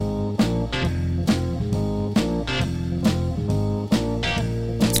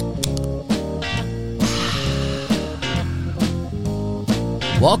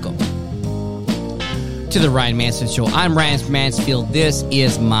to the Ryan Mansfield Show. I'm Ryan Mansfield. This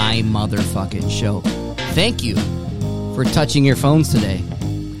is my motherfucking show. Thank you for touching your phones today.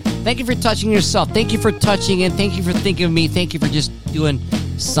 Thank you for touching yourself. Thank you for touching it. Thank you for thinking of me. Thank you for just doing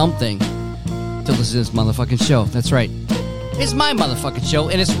something to listen to this motherfucking show. That's right. It's my motherfucking show,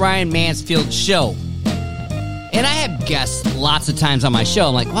 and it's Ryan Mansfield's show. And I have guests lots of times on my show.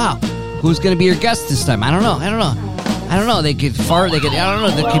 I'm like, wow, who's going to be your guest this time? I don't know. They could fart. They could, I don't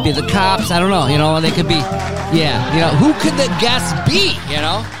know. They could be the cops. I don't know. You know, they could be, who could the guest be, you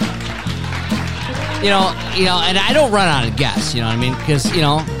know? And I don't run out of guests, you know what I mean? Because,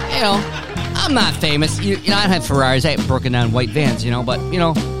 I'm not famous. I don't have Ferraris. I have broken down white vans, but,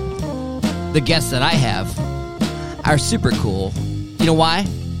 the guests that I have are super cool. You know why?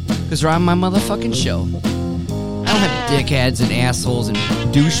 Because they're on my motherfucking show. I don't have dickheads and assholes and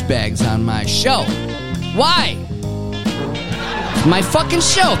douchebags on my show. Why? It's my fucking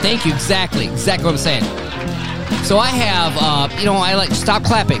show. Thank you. Exactly what I'm saying. So I have, I like, stop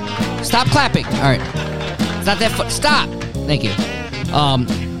clapping. Stop clapping. All right. It's not that fun. Stop. Thank you.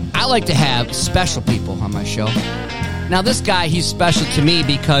 I like to have special people on my show. Now, this guy, he's special to me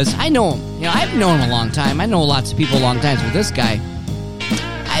because I know him. I've known him a long time. I know lots of people a long time. But this guy,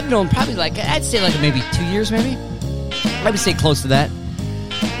 I've known probably I'd say maybe 2 years, maybe. I would say close to that.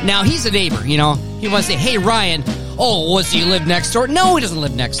 Now, he's a neighbor, He wants to say, hey, Ryan, does he live next door? No, he doesn't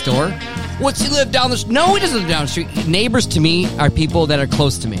live next door. What's he live down the street? No, he doesn't live down the street. Neighbors to me are people that are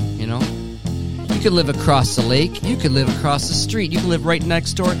close to me, You could live across the lake. You could live across the street. You could live right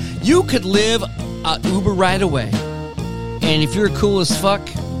next door. You could live Uber ride away. And if you're cool as fuck,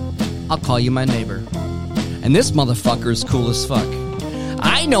 I'll call you my neighbor. And this motherfucker is cool as fuck.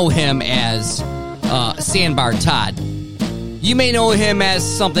 I know him as Sandbar Todd. You may know him as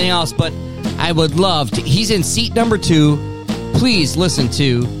something else, but I would love to. He's in seat number 2. Please listen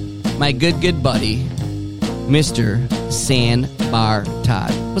to my good buddy, Mr. Sandbar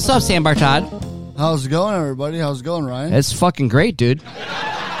Todd. What's up, Sandbar Todd? How's it going, everybody? How's it going, Ryan? It's fucking great, dude.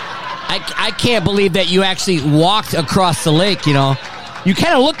 I can't believe that you actually walked across the lake, You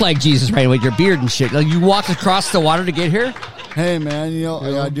kind of look like Jesus, right, with your beard and shit. Like, you walked across the water to get here? Hey, man,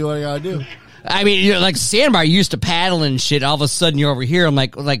 I gotta do what I gotta do. I mean, you're like Sandbar, you used to paddle and shit. All of a sudden, you're over here. I'm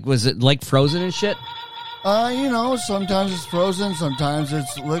like, was it like frozen and shit? Sometimes it's frozen, sometimes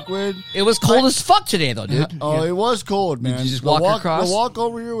it's liquid. It was cold as fuck today, though, dude. It was cold, man. Did you just walk across? The walk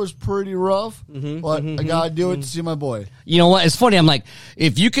over here was pretty rough, but I gotta do it to see my boy. You know what? It's funny. I'm like,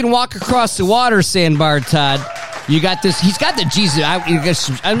 if you can walk across the water, Sandbar Todd, you got this. He's got the Jesus.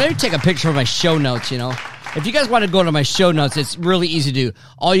 I'm going to take a picture of my show notes, If you guys want to go to my show notes, it's really easy to do.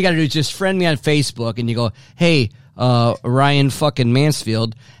 All you got to do is just friend me on Facebook, and you go, hey, Ryan fucking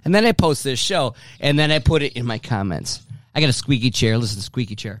Mansfield, and then I post this show, and then I put it in my comments. I got a squeaky chair. Listen to the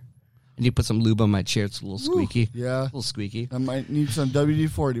squeaky chair. And you put some lube on my chair. It's a little squeaky. Ooh, yeah. A little squeaky. I might need some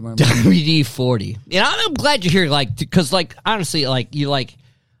WD-40, my man. WD-40. And I'm glad you're here, because, honestly,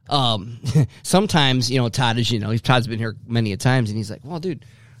 sometimes, Todd, as Todd's been here many a times, and he's like, well, dude,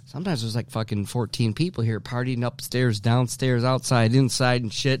 sometimes there's fucking 14 people here partying upstairs, downstairs, outside, inside,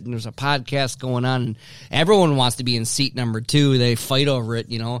 and shit. And there's a podcast going on, and everyone wants to be in seat number 2. They fight over it,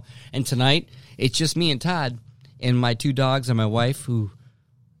 And tonight, it's just me and Todd and my 2 dogs and my wife who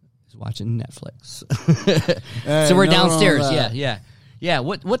is watching Netflix. Hey, so we're downstairs. Yeah.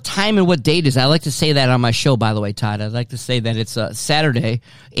 What time and what date is that? I like to say that on my show, by the way, Todd. I'd like to say that it's Saturday,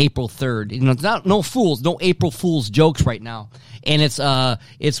 April 3rd. It's not no April Fool's jokes right now. And it's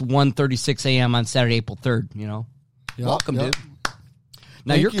 1:36 a.m. on Saturday, April 3rd, Yep, Welcome, dude.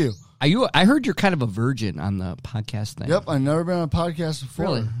 Now Thank you. I heard you're kind of a virgin on the podcast thing. Yep, I've never been on a podcast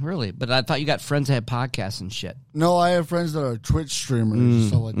before. Really? But I thought you got friends that had podcasts and shit. No, I have friends that are Twitch streamers and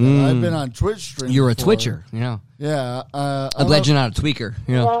stuff like that. I've been on Twitch streaming. You're a before. Twitcher, Yeah. I'm glad you're not a tweaker,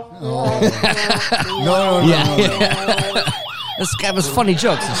 No. This guy was funny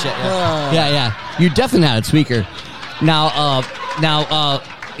jokes and shit. Yeah. You're definitely not a tweaker. Now,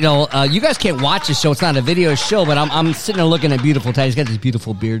 you guys can't watch the show. It's not a video show, but I'm sitting there looking at beautiful Todd. He's got this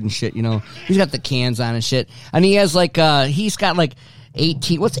beautiful beard and shit, He's got the cans on and shit. And he has he's got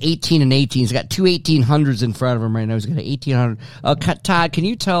 18. What's 18 and 18? He's got 2 1800s in front of him right now. He's got an 1800. Todd, can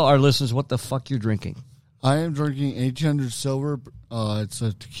you tell our listeners what the fuck you're drinking? I am drinking 1800 silver. It's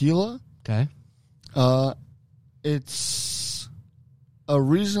a tequila. Okay. It's a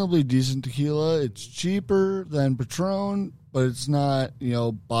reasonably decent tequila. It's cheaper than Patron, but it's not,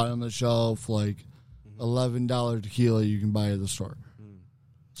 bottom of the shelf, $11 tequila you can buy at the store.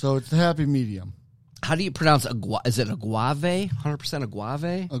 So it's the happy medium. How do you pronounce agave? Is it agave? 100%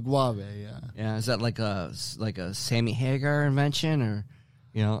 agave? Agave, yeah. Yeah, is that like a Sammy Hagar invention, or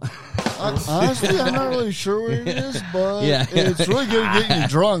Honestly, I'm not really sure what it is, but Yeah. it's really good at getting you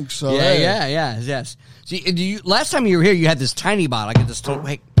drunk. So Yes. See, last time you were here, you had this tiny bottle. I get this total.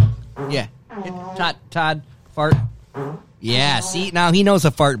 Hey, yeah, Todd, fart. Yeah. See, now he knows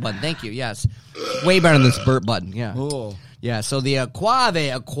a fart button. Thank you. Yes, way better than this burp button. Yeah. Oh. Yeah. So the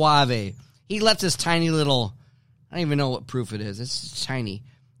Aquave, he lets this tiny little. I don't even know what proof it is. It's tiny.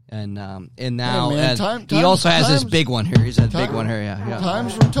 And now he also has this big one here. He's a big one here. Yeah.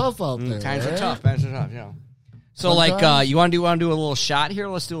 Times were tough out there. Times right? are tough. Yeah. So you want to do a little shot here?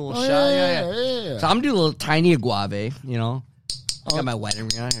 Let's do a little shot. Yeah. So I'm gonna do a little tiny agave. You know, I got my wedding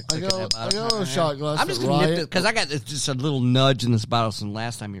ring. I got a little shot glass. I'm just gonna nip it because I got just a little nudge in this bottle from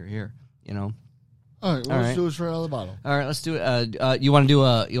last time you were here. You know. All right, let's do it straight out of the bottle. All right, let's do it. You want to do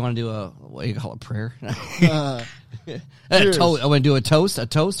a what do you call it? Prayer. A toast. I want to do a toast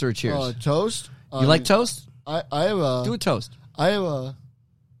or a cheers. A toast. You like toast? I have a. Do a toast. I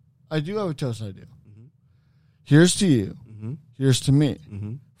do have a toast idea. Mm-hmm. Here's to you. Mm-hmm. Here's to me.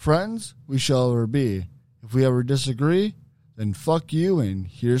 Mm-hmm. Friends, we shall ever be. If we ever disagree, then fuck you and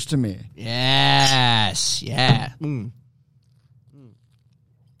here's to me. Yes. Yeah.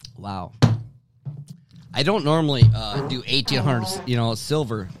 Wow. I don't normally do 1800,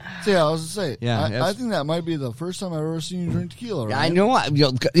 silver. So yeah, I was going to say, yeah, I think that might be the first time I've ever seen you drink tequila, right? I know.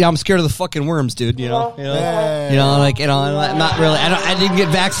 I'm scared of the fucking worms, dude. I'm not really. I didn't get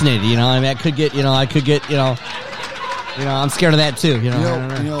vaccinated. I mean, I could get. I'm scared of that too.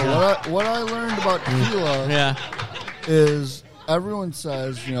 What I learned about tequila, is everyone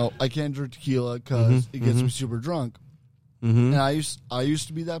says, I can't drink tequila because it gets me super drunk. Mm-hmm. And I used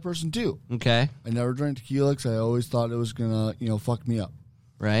to be that person too. Okay. I never drank tequila because I always thought it was gonna fuck me up.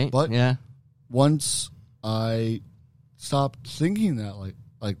 Right. But once I stopped thinking that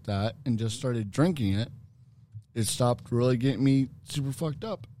like that and just started drinking it, it stopped really getting me super fucked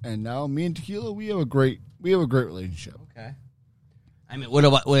up. And now me and tequila, we have a great relationship. Okay. I mean,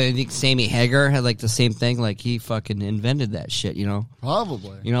 what I think Sammy Hagar had like the same thing. Like he fucking invented that shit.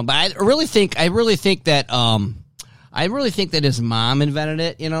 Probably. But I really think that his mom invented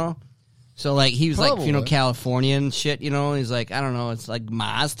it, So, like, he was Probably. like, Californian shit, He's like, I don't know, it's like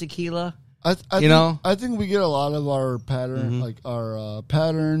Maz tequila, I think we get a lot of our pattern, like our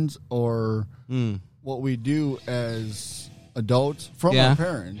patterns or what we do as adults from our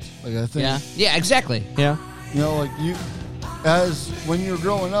parents. Like, I think. Yeah, exactly. Yeah. As when you're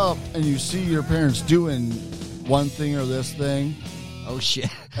growing up and you see your parents doing one thing or this thing. Oh, shit.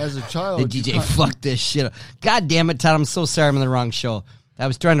 As a child. The DJ fucked this shit up. God damn it, Todd. I'm so sorry I'm on the wrong show. I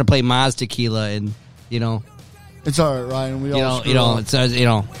was trying to play Maz Tequila and, It's all right, Ryan. We all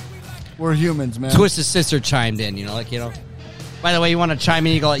we're humans, man. Twisted Sister chimed in, By the way, you want to chime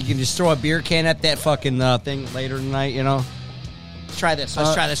in, you can just throw a beer can at that fucking thing later tonight, Let's try this.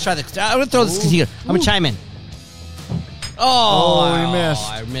 Let's try this. I'm going to throw this tequila. I'm going to chime in. Oh, you missed.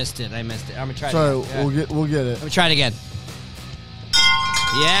 I missed it. I'm going to try Sorry, it again. We'll get it. Let me try it again.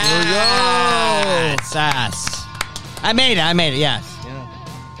 Yeah, there we go. It's us. I made it. Yes.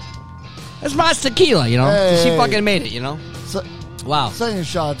 That's my tequila. Hey. She fucking made it. Wow. Second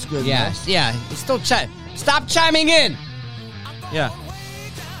shot's good. Yes. Yeah. Still stop chiming in. Yeah.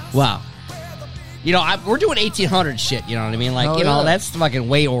 Wow. We're doing 1800 shit. You know what I mean? Like, that's fucking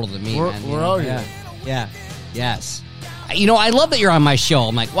way older than me. We're out here. Yeah. Yes. I love that you're on my show.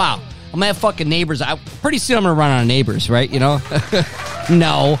 I'm like, wow. I'm gonna have fucking neighbors. Pretty soon I'm gonna run out of neighbors, right? No,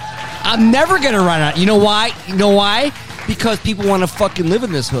 I'm never gonna run out. You know why? Because people want to fucking live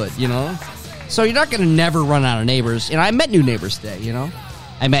in this hood, So you're not gonna never run out of neighbors. And I met new neighbors today,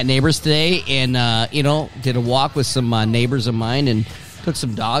 I met neighbors today, and did a walk with some neighbors of mine, and took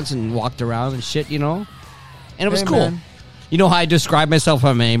some dogs and walked around and shit, And it was cool. Man. You know how I describe myself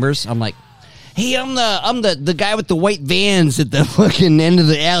to my neighbors? I'm like, hey, I'm the guy with the white vans at the fucking end of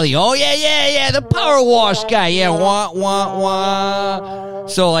the alley. Oh, yeah, the power wash guy. Yeah, wah.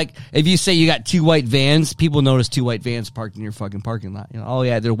 So, like, if you say you got two white vans, people notice two white vans parked in your fucking parking lot. Oh,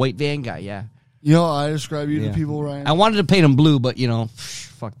 yeah, they're a white van guy, yeah. I describe you to people, Ryan? I wanted to paint them blue, but,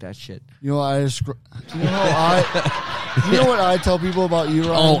 fuck that shit. You know what I tell people about you,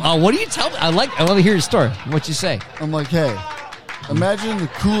 Ryan? Oh, what do you tell me? I want to hear your story. What you say? I'm like, hey. Imagine the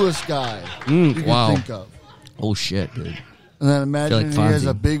coolest guy you can think of. Oh, shit, dude. And then imagine he has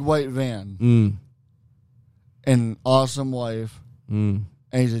a big white van and an awesome wife and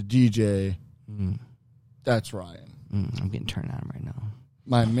he's a DJ. That's Ryan. I'm getting turned on right now.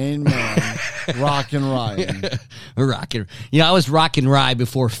 My main man, Rockin' Ryan. Rockin'. I was Rockin' Rye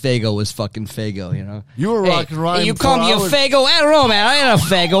before Fago was fucking Fago, You were Rockin' Ryan. Hey, you call me a Fago? I don't know, man. I ain't a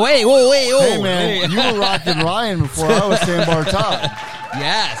Fago. Hey, wait. Hey, man, you were Rockin' Ryan before I was Sandbar Todd.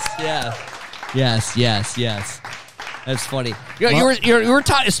 Yes. That's funny. You were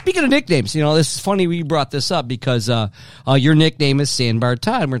taught. Speaking of nicknames, this is funny you brought this up because your nickname is Sandbar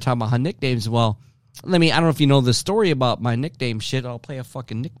Todd. And we're talking about nicknames. Well, I don't know if you know the story about my nickname shit. I'll play a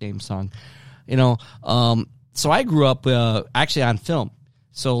fucking nickname song. So I grew up actually on film.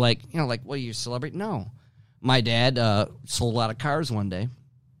 So what are you celebrating? No, my dad sold a lot of cars one day, and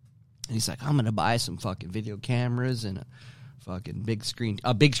he's like, I'm gonna buy some fucking video cameras and a fucking big screen.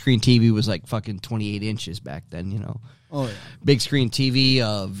 A big screen TV was like fucking 28 inches back then, Oh, yeah. Big screen TV,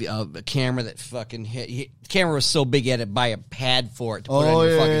 a camera that fucking hit. The camera was so big, you had to buy a pad for it to put it on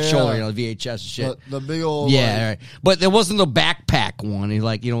your fucking shoulder, VHS shit. The big old... Yeah, right. But there wasn't the backpack one. It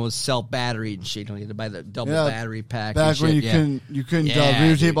was self-battery and shit. You had to buy the double battery pack back and shit. When you couldn't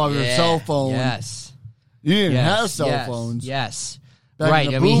videotape off your cell phone. Yes. You didn't have cell phones. Yes. Back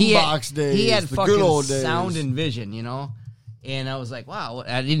in the boombox days, he had the fucking good old days. sound and vision, And I was like, wow,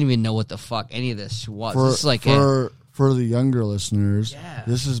 I didn't even know what the fuck any of this was. For, this is like for the younger listeners,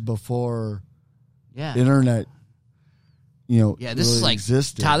 this is before internet, this really is like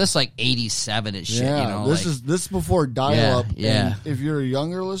existed. Todd, this is like 87 and shit, this is before dial-up. Yeah. And if you're a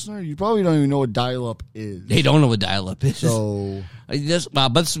younger listener, you probably don't even know what dial-up is. They don't know what dial-up is. So... but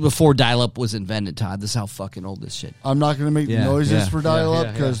this is before dial-up was invented, Todd. This is how fucking old this shit. I'm not going to make noises for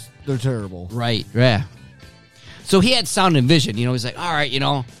dial-up because they're terrible. Right, yeah. So he had sound and vision, he's like, all right,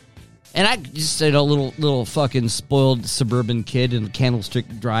 and I just said a little fucking spoiled suburban kid in Candlestick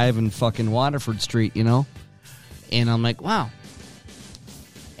Drive and fucking Waterford Street, and I'm like, wow.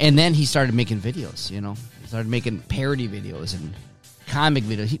 And then he started making videos, He started making parody videos and comic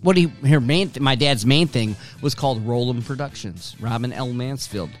videos. My dad's main thing was called Roland Productions, Robin L.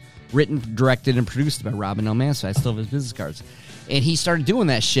 Mansfield. Written, directed, and produced by Robin L. Mansfield. I still have his business cards. And he started doing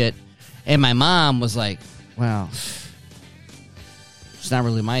that shit, and my mom was like, well, it's not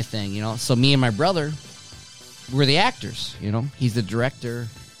really my thing, So me and my brother were the actors, He's the director.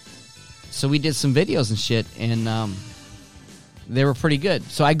 So we did some videos and shit, and they were pretty good.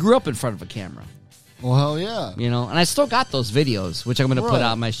 So I grew up in front of a camera. Well, hell yeah. And I still got those videos, which I'm going to put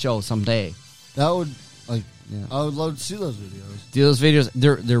out on my show someday. That would, I would love to see those videos. Those videos,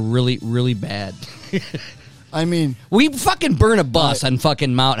 they're really, really bad. I mean... We fucking burn a bus on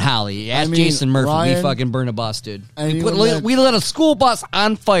fucking Mount Holly. Ask Jason Murphy. Ryan, we fucking burn a bus, dude. We we lit a school bus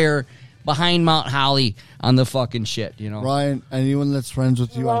on fire behind Mount Holly on the fucking shit, Ryan, anyone that's friends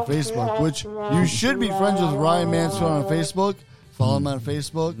with you on Facebook, which you should be friends with Ryan Mansfield on Facebook. Follow him on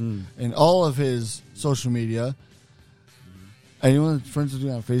Facebook and all of his social media. Anyone that's friends with you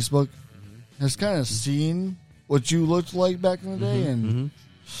on Facebook has kind of seen what you looked like back in the day, and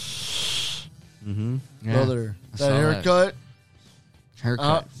brother, that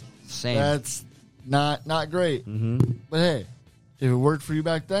haircut, same. That's not great. But hey, if it worked for you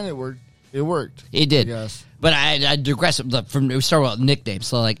back then, it worked. It did. Yes. But I digress we start with nicknames.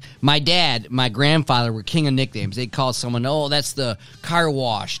 So, like, my dad, my grandfather were king of nicknames. They'd call someone, oh, that's the car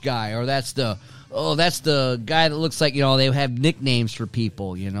wash guy, or that's the guy that looks like, they have nicknames for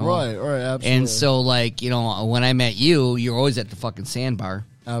people, Right, absolutely. And so, like, when I met you, you were always at the fucking Sandbar.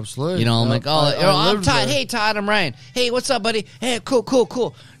 Absolutely. I'm like, I'm Todd. There. Hey, Todd, I'm Ryan. Hey, what's up, buddy? Hey,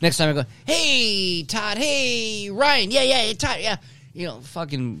 cool. Next time I go, hey, Todd. Hey, Ryan. Yeah, hey, Todd. Yeah.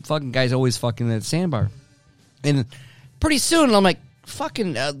 Fucking guys always fucking at Sandbar. And pretty soon, I'm like,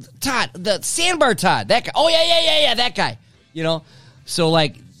 fucking Todd, the Sandbar Todd. That guy. Oh, yeah, that guy. So,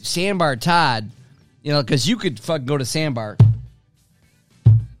 like, Sandbar Todd, because you could fucking go to Sandbar.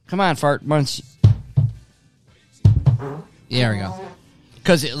 Come on, fart. Bunch. There we go.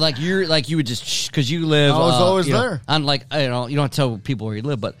 Because you would just because you live. I was always there. Unlike you don't have to tell people where you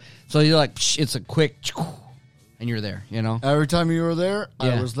live, but so you're like it's a quick, and you're there. Every time you were there,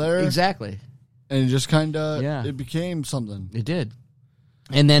 I was there exactly, and it just kind of it became something. It did,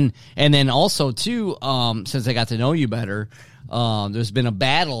 and then also too, since I got to know you better, there's been a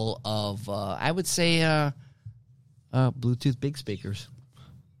battle of I would say Bluetooth big speakers.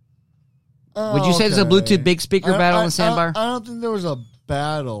 Would you say there's a Bluetooth big speaker battle in Sandbar? I don't think there was a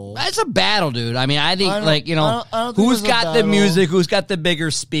battle. It's a battle, dude. I mean, I think, who's got the music, who's got the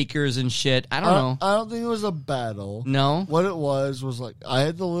bigger speakers and shit. I don't know. I don't think it was a battle. No? What it was like, I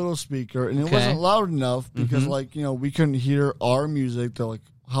had the little speaker, and it wasn't loud enough because, we couldn't hear our music to,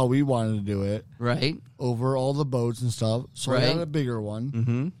 how we wanted to do it. Right. Over all the boats and stuff. So I had a bigger one.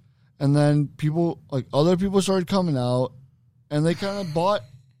 Mm-hmm. And then other people started coming out, and they kind of bought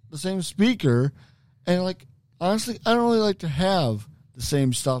the same speaker, and honestly, I don't really like to have the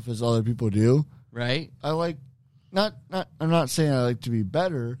same stuff as other people do. Right. I like I'm not saying I like to be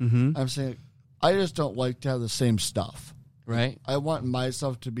better. Mm-hmm. I'm saying I just don't like to have the same stuff. Right. I want my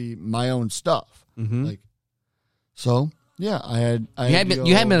stuff to be my own stuff. Mm-hmm. Like, so yeah,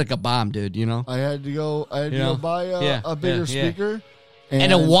 You had me like a bomb, dude. You know. I had to go buy a bigger speaker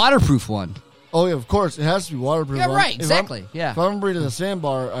and a waterproof one. Oh yeah, of course it has to be waterproof. Yeah, right. Exactly. If I'm bringing the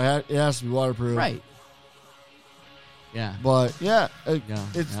Sandbar, it has to be waterproof. Right. Yeah. But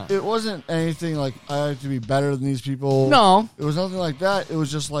it wasn't anything like I had to be better than these people. No. It was nothing like that. It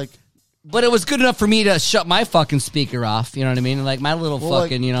was just like. But it was good enough for me to shut my fucking speaker off. You know what I mean? Like my little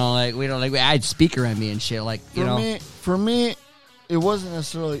fucking, I had speaker on me and shit. Like, For me, it wasn't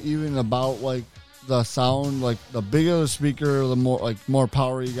necessarily even about like the sound. Like the bigger the speaker, the more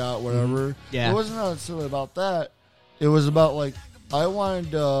power you got, whatever. Yeah. It wasn't necessarily about that. It was about like I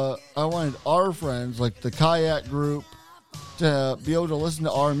wanted our friends, like the kayak group, to be able to listen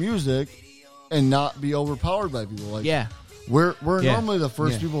to our music and not be overpowered by people. Like, we're normally the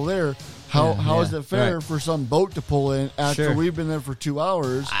first people there. How is it fair for some boat to pull in after we've been there for 2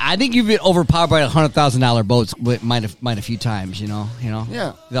 hours? I think you've been overpowered by $100,000 boats. Might a few times, you know.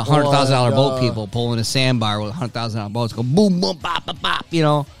 Yeah, the $100,000 boat people pulling a Sandbar with $100,000 boats go boom boom bop bop bop. You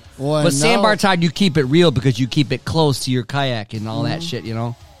know. Well, but Sandbar Todd, you keep it real because you keep it close to your kayak and all that shit. You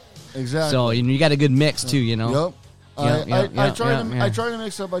know. Exactly. So you got a good mix too. You know. Yep. I try to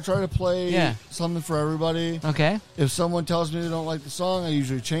mix up. I try to play something for everybody. Okay. If someone tells me they don't like the song, I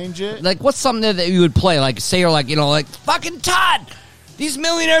usually change it. Like, what's something that you would play? Like, say you're like, fucking Todd, these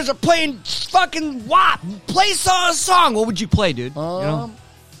millionaires are playing fucking WAP. Play a song. What would you play, dude? A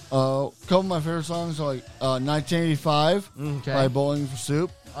couple of my favorite songs are like 1985 by Bowling for Soup.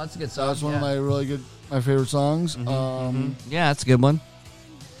 Oh, that's a good song. That's one of my favorite songs. Yeah, that's a good one.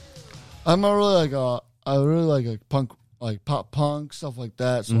 I'm not really I really like punk, like pop punk stuff like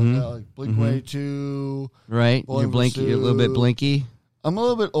that. So like Blink-182. Right, you're Blinky. You're a little bit Blinky. I'm a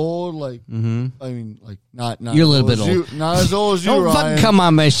little bit old. Like I mean, like not. You're a little bit old. Not as old as you. Don't fucking come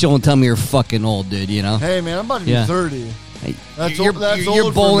on my show and tell me you're fucking old, dude. You know. Hey man, I'm about to be 30. Hey, that's old.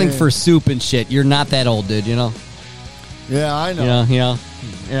 You're bowling for soup and shit. You're not that old, dude. You know. Yeah, I know.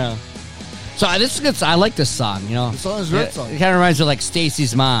 Yeah. So this is good. I like this song. You know, the song is a great song. It kind of reminds me of like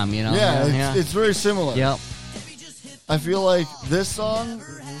Stacy's mom. You know. Yeah, it's very similar. Yep. I feel like this song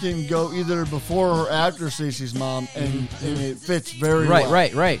can go either before or after Stacey's mom, and it fits very well.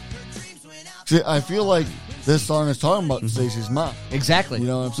 Right. See, I feel like this song is talking about Stacey's mom. Exactly. You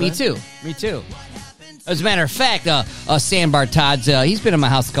know what I'm saying? Me too. As a matter of fact, Sandbar Todd's, he's been in my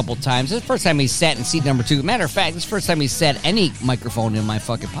house a couple of times. This is the first time he's sat in seat number 2. Matter of fact, this is the first time he's sat any microphone in my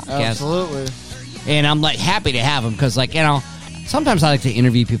fucking podcast. Absolutely. And I'm like happy to have him because, like, sometimes I like to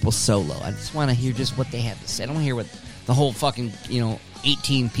interview people solo. I just want to hear just what they have to say. I don't want to hear what the whole fucking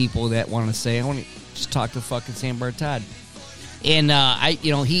 18 people that want to say. I want to just talk to fucking Sandbar Todd. And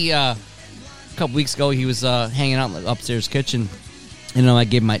he a couple weeks ago he was hanging out in the upstairs kitchen. And I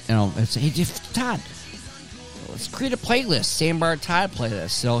gave him I said, hey Todd, let's create a playlist, Sandbar Todd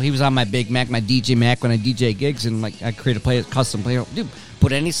playlist. So he was on my Big Mac, my DJ Mac when I DJ gigs, and like I create a playlist, custom playlist. Dude,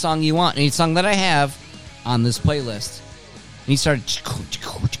 put any song you want, any song that I have on this playlist. And he started,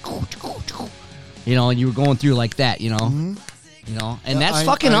 and you were going through like that, and that's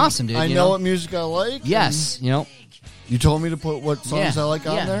fucking awesome, dude. I know what music I like. Yes, You told me to put what songs I like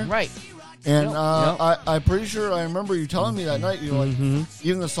on there. Right. And I'm pretty sure I remember you telling me that night, you're like,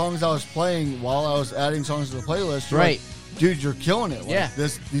 even the songs I was playing while I was adding songs to the playlist, right? Like, dude, you're killing it. Like,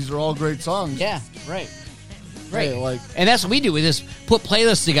 these are all great songs. Yeah, right. Hey, and that's what we do. We just put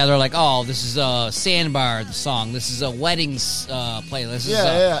playlists together. Like, oh, this is a Sandbar song. This is a weddings playlist. This is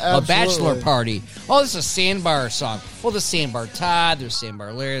a bachelor party. Oh, this is a Sandbar song. Well, there's Sandbar Todd. There's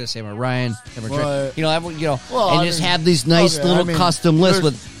Sandbar Larry. There's Sandbar Ryan. Sandbar Trey. Just have these nice little custom lists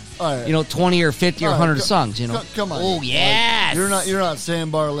with. 20 or 50 or 100 songs, Come on. Oh, yes. You're not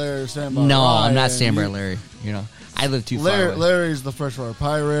Sandbar Larry or Sandbar No, Ryan. I'm not Sandbar Larry, I live too far away. Larry's the freshwater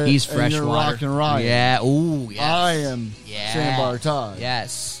pirate. He's freshwater. You're Rock and Ryan. Yeah, ooh, yes. I am Sandbar Todd.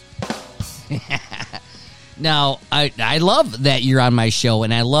 Yes. Now, I love that you're on my show,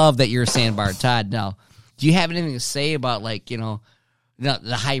 and I love that you're Sandbar Todd. Now, do you have anything to say about, like, the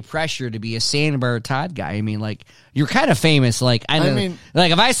high pressure to be a Sandbar Todd guy? I mean, like, you're kind of famous. Like,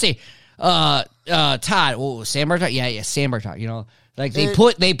 like if I say, Todd, Sandbar Todd, yeah, Sandbar Todd. Like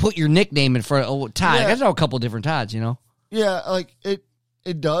they put your nickname in front of Todd. I know a couple different Todds. Yeah, like it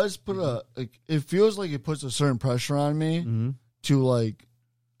does put it feels like it puts a certain pressure on me to like.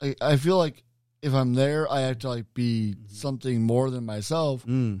 I feel like if I'm there, I have to like be something more than myself.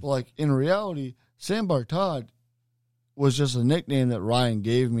 But like in reality, Sandbar Todd was just a nickname that Ryan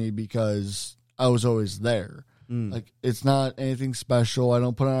gave me because I was always there. Like, it's not anything special. I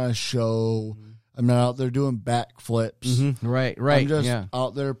don't put on a show. I'm not out there doing backflips. Mm-hmm. Right. I'm just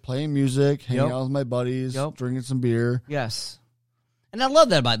out there playing music, hanging out with my buddies, drinking some beer. Yes. And I love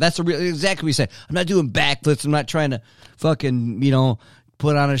that about it. That's exactly what you said. I'm not doing backflips. I'm not trying to fucking,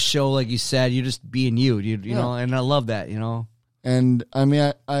 put on a show like you said. You're just being you, you know, and I love that, And, I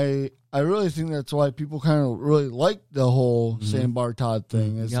mean, I really think that's why people kind of really like the whole Sandbar Todd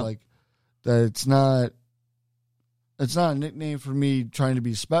thing. It's like that it's not a nickname for me trying to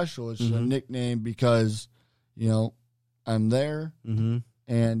be special. It's just a nickname because, I'm there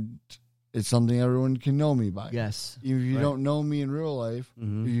and it's something everyone can know me by. Yes. If you don't know me in real life,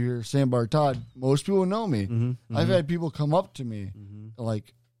 if you're Sandbar Todd, most people know me. I've had people come up to me,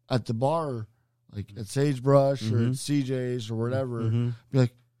 like at the bar, like at Sagebrush or at CJ's or whatever, be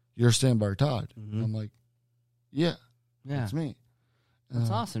like, "You're Sandbar Todd." I'm like, "Yeah, that's me."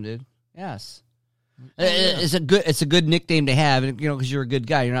 That's awesome, dude. Yes. It's a good nickname to have, because you're a good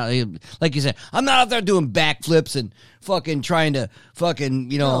guy. You're not like you said. I'm not out there doing backflips and fucking trying to fucking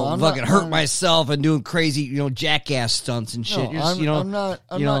hurt myself and doing crazy jackass stunts and shit. I'm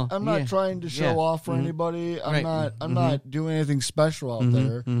not trying to show off for anybody. I'm not doing anything special out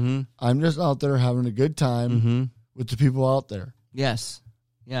there. I'm just out there having a good time with the people out there. Yes.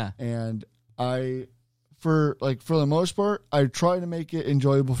 Yeah. And for the most part, I try to make it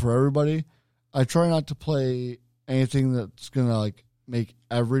enjoyable for everybody. I try not to play anything that's gonna make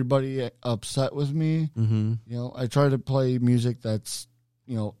everybody upset with me. I try to play music that's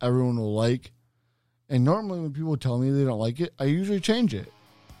everyone will like. And normally when people tell me they don't like it, I usually change it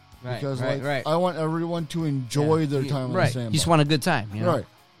because I want everyone to enjoy their time on the Sandbar. You just want a good time, right?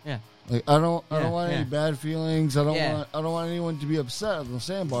 Yeah. I don't want any bad feelings. I don't want anyone to be upset on the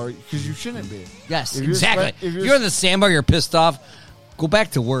Sandbar because you shouldn't be. Yes, exactly. If you're in the Sandbar, you're pissed off. Go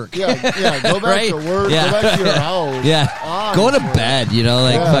back to work. Yeah, go back to work. Yeah. Go back to your house. Yeah. Go to bed,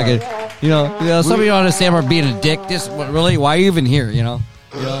 fucking, some of you on the Sandbar being a dick. Really, why are you even here,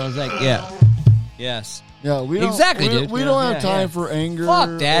 it's like, yes. Yeah, we don't have time for anger.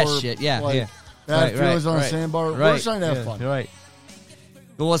 Fuck that shit, bad feelings on the Sandbar. We're just trying to have fun. Right.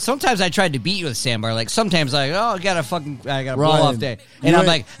 Well, sometimes I tried to beat you with Sandbar. Like, sometimes I got a blow-off day. And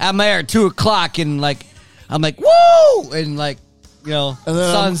I'm there at 2 o'clock and, I'm like, woo! And, the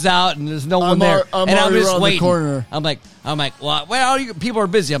sun's out and there's no one there, and I'm just waiting. Corner. I'm like, well, people are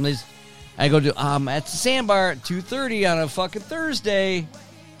busy. I go to at the Sandbar at 2:30 on a fucking Thursday.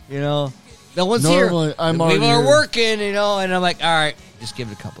 No one's here. People are working. And I'm like, all right, just give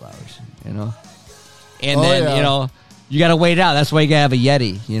it a couple hours. And then you got to wait out. That's why you got to have a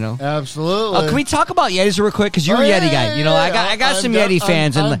Yeti. Absolutely. Can we talk about Yetis real quick? Because you're a Yeti guy. I got some Yeti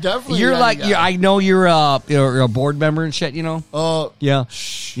fans, and you're I know you're a board member and shit. Yeah.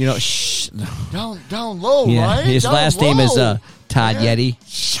 Shh. Down low. Yeah. Right? His last name is Todd Yeti.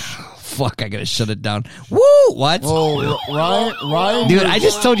 Fuck, I gotta shut it down. Woo! What? Oh, Ryan. Dude, I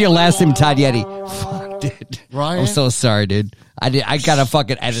just told you your last name, Todd Yeti. Fuck, dude. Ryan. I'm so sorry, dude. I gotta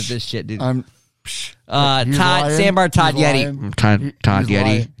fucking edit this shit, dude. Todd Sandbar Todd Yeti. Todd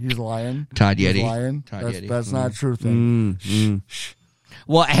Yeti. He's lying. Todd Yeti. He's lying. Todd Yeti. That's not a true thing.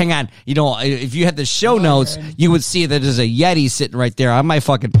 Well, hang on. If you had the show notes, you would see that there's a Yeti sitting right there on my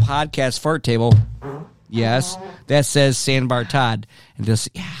fucking podcast fart table. Yes, that says Sandbar Todd, and just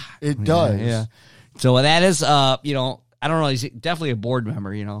it does. Yeah. So that is, I don't know. He's definitely a board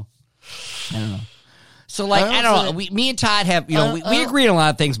member. I don't know. So, I don't know. Me and Todd have, we agree on a lot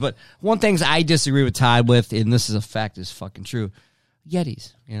of things, but one things I disagree with Todd with, and this is a fact, is fucking true.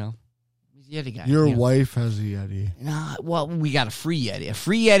 Yetis, He's a Yeti guy. Your wife has a Yeti. Nah, well, we got a free Yeti.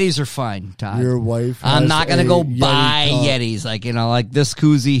 Free Yetis are fine, Todd. Your wife has I'm not going to go Yeti buy cup. Yetis. Like this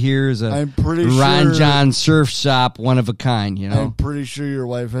koozie here is a I'm pretty Ron sure, John Surf Shop, one of a kind, I'm pretty sure your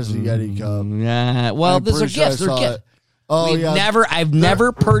wife has a Yeti cup. Yeah. Well, those are gifts. They're gifts. I've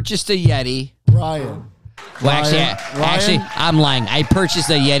never purchased a Yeti. Ryan. Well, actually, I'm lying. I purchased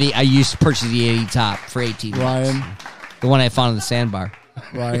a Yeti. I used to purchase the Yeti top for $18. Ryan. The one I found in the Sandbar.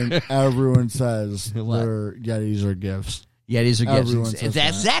 Ryan, everyone says their Yetis are gifts. Yetis are everyone gifts. Says that.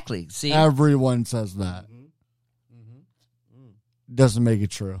 Exactly. See, everyone says that. Doesn't make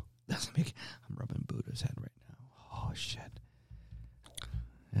it true. Doesn't make it. I'm rubbing Buddha's head right now. Oh shit.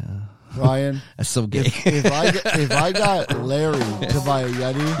 Yeah. Ryan, that's so gay. If I got Larry to buy a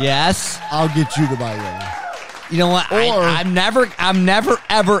Yeti, yes, I'll get you to buy a Yeti. You know what? I'm never,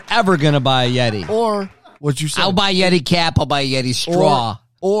 ever gonna buy a Yeti. Or what you said? I'll buy a Yeti cap. I'll buy a Yeti straw.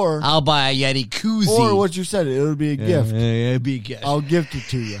 Or I'll buy a Yeti koozie. Or what you said? It would be a gift. It'd be a gift. I'll gift it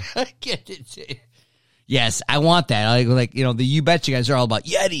to you. Gift it to you. Yes, I want that. The You Betcha guys are all about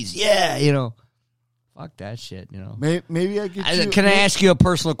Yetis. Yeah, Fuck that shit, you know. Maybe I get you. Can I ask you a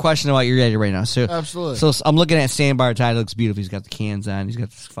personal question about your Yeti right now? So, absolutely. So I'm looking at Sandbar. Todd looks beautiful. He's got the cans on. He's got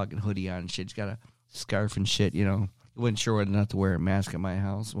this fucking hoodie on and shit. He's got a scarf and shit, you know. He wasn't sure whether or not to wear a mask at my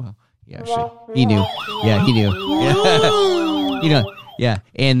house. Well, yeah, shit. He knew. Yeah, he knew. Yeah. You know, yeah.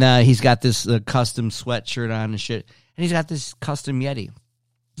 And he's got this custom sweatshirt on and shit. And he's got this custom Yeti.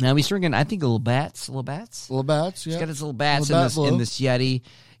 Now he's drinking, I think, little bats, yeah. He's got his little bats in this Yeti.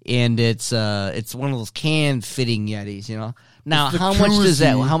 And it's one of those can fitting Yetis, you know. Now, how much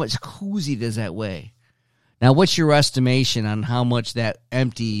koozie does that weigh? Now, what's your estimation on how much that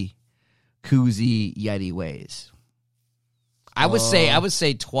empty koozie Yeti weighs? I would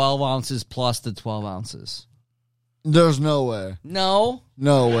say 12 ounces plus the 12 ounces. There's no way. No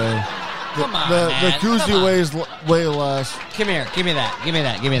way. Come on, the man. koozie weighs way less. Come here, give me that. All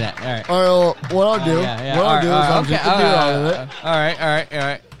right. All right. Well, what I'll do? What I'll do is I'll take the beer out of it.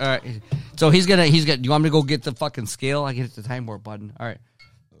 All right. So he's gonna. You want me to go get the fucking scale? I can hit the time warp button. All right.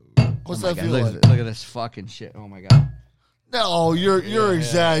 What's that feel like? like? Look at this fucking shit. Oh my god. No, you're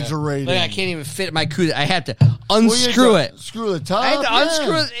exaggerating. Look, I can't even fit my koozie. I had to unscrew it. Screw the top. I had to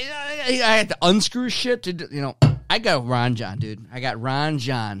unscrew it. I had to unscrew shit to do, you know. I got Ron John, dude.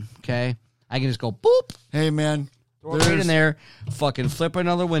 Okay, I can just go boop. Hey man, throw it right in there. Fucking flip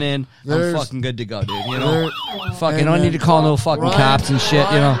another one in. I'm fucking good to go, dude. You know, fucking hey, don't need to call no fucking cops and shit.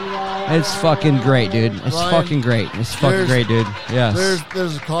 You know, it's fucking great, dude. It's fucking great. It's fucking great, dude. Yes.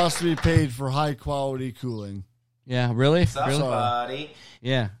 There's a cost to be paid for high quality cooling. Yeah, really? Somebody.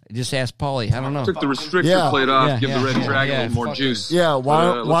 Yeah, just ask Paulie. I don't know. Took the restrictor plate off, give the red dragon a little more juice. Yeah, why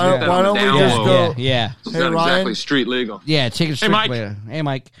don't we just go? Yeah. It's not exactly street legal. Yeah, take a restrictor plate. Hey,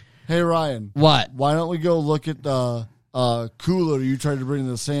 Mike. Hey, Ryan. What? Why don't we go look at the cooler you tried to bring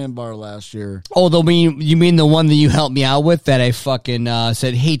to the Sandbar last year? Oh, you mean the one that you helped me out with that I fucking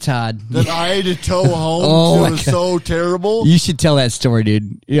said, hey, Todd. That I had to tow home. It was so terrible. You should tell that story,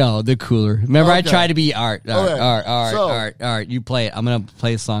 dude. The cooler. Remember, I tried to be art. You play it. I'm going to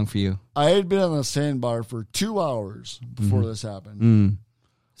play a song for you. I had been on the Sandbar for 2 hours before this happened.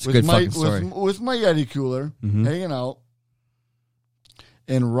 It's a good fucking story. With my Yeti cooler, hanging out.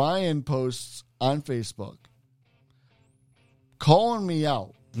 And Ryan posts on Facebook calling me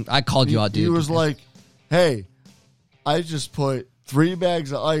out. I called you out, dude. He was like, hey, I just put 3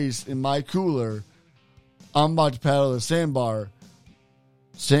 bags of ice in my cooler. I'm about to paddle the Sandbar.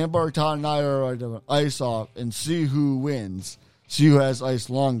 Sandbar, Todd, and I are about to ice off and see who wins. See who has ice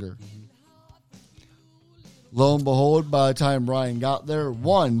longer. Lo and behold, by the time Ryan got there,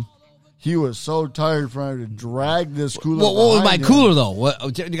 he was so tired from having to drag this cooler. What was my cooler, though?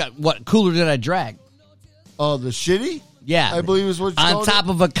 What cooler did I drag? Oh, the shitty? Yeah. I believe is what you on top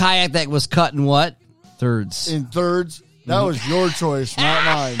of a kayak that was cut in what? Thirds. In thirds. That was your choice, not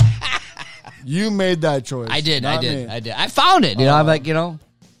mine. You made that choice. I did. I found it. I'm like,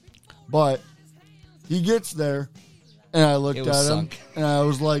 But he gets there, and I looked at him, and I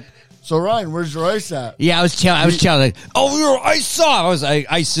was like, so, Ryan, where's your ice at? Yeah, I was telling like, oh, you're ice off. I was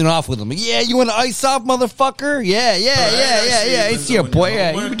icing off with him. Yeah, you want to ice off, motherfucker? Yeah. It's your boy.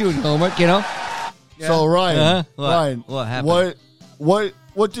 Yeah, you been doing homework, Yeah. So, Ryan, Ryan, what happened?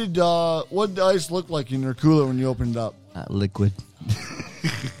 What did the ice look like in your cooler when you opened it up? Liquid.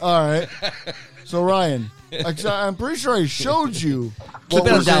 All right. So, Ryan, I'm pretty sure I showed you. Keep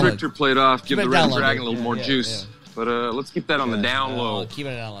the restrictor plate off, give the red dragon a little more juice. But let's keep that on the down low. Keep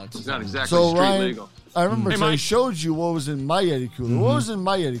it down low. It's not exactly street legal. I remember I showed you what was in my Yeti cooler. What was in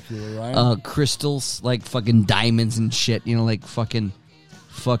my Yeti cooler, Ryan? Crystals, like fucking diamonds and shit. Like fucking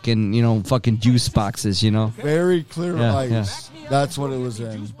juice boxes. Very clear ice. Yeah. That's what it was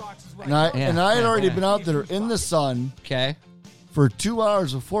in. And I had already been out there in the sun. Okay. For 2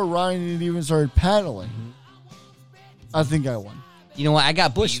 hours before Ryan had even started paddling. I think I won. You know what? I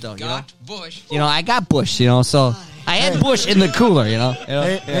got Bush, though. Bush. I got Bush, so I had Bush in the cooler,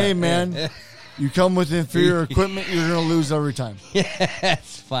 Hey, man, you come with inferior equipment, you're going to lose every time. Yeah,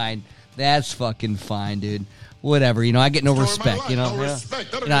 that's fine. That's fucking fine, dude. Whatever, I get no respect,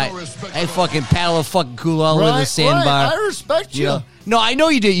 I fucking paddle a fucking cooler all over the Sandbar. I respect you. No, I know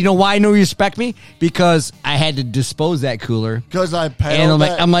you do. You know why I know you respect me? Because I had to dispose that cooler. Because I paddled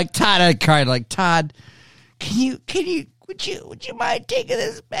and I'm like, Todd, I cried, like, Todd, can you, would you mind taking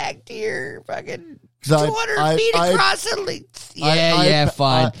this back to your fucking 200 feet across the lake? Yeah,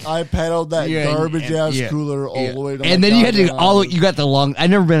 fine. I paddled that garbage-ass cooler all the way to and then you had to, you got the long, I've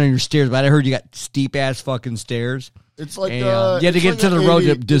never been on your stairs, but I heard you got steep-ass fucking stairs. It's like, you had to get to the road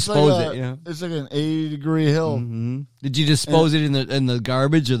to dispose it, It's like an 80-degree hill. Mm-hmm. Did you dispose it in the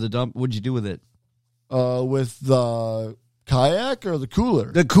garbage or the dump? What'd you do with it? With the kayak or the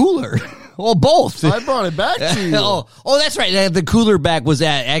cooler? The cooler. Well, both. I brought it back to you. oh, that's right. The cooler back was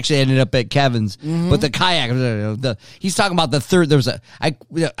actually ended up at Kevin's, but the kayak. He's talking about the third. There was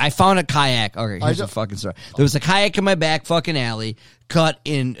I found a kayak. Okay, here's the fucking story. There was a kayak in my back fucking alley, cut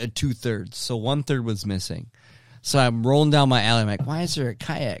in 2/3, so 1/3 was missing. So I'm rolling down my alley. I'm like, why is there a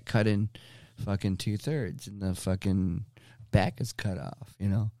kayak cut in fucking 2/3 and the fucking back is cut off?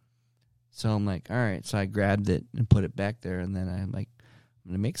 So I'm like, all right. So I grabbed it and put it back there, and then I'm like, I'm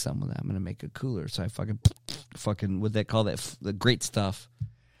going to make something with that. I'm going to make a cooler. So I fucking, what they call that, the great stuff.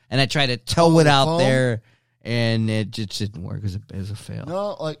 And I tried to tow it out there, and it just didn't work. It was a fail.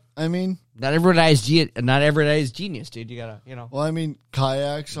 No, not everybody's genius, dude. You got to, Well,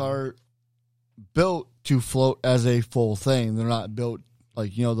 kayaks are built to float as a full thing. They're not built,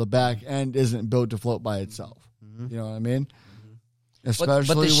 the back end isn't built to float by itself. You know what I mean? Especially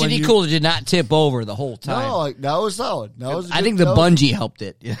but the shitty cooler did not tip over the whole time. No, that was solid. I think the bungee helped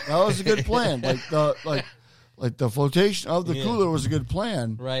it. Yeah. That was a good plan. The flotation of the cooler was a good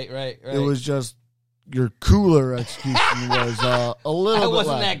plan. Right. It was just your cooler execution was a little bit. I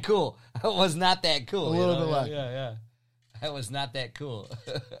wasn't lacking. that cool. I was not that cool. A little bit lacking. Yeah. I was not that cool.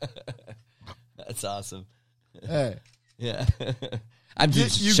 That's awesome. Hey. Yeah. I'm doing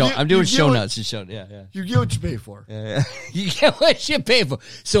show notes and show. Yeah. You get what you pay for. Yeah. You get what you pay for.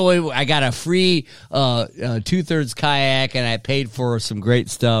 So I got a free 2/3 kayak, and I paid for some great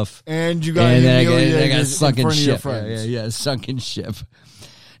stuff. And you got I got a sunken ship. Yeah, sunken ship.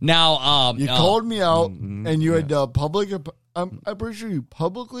 Now, you called me out, and you had I'm pretty sure you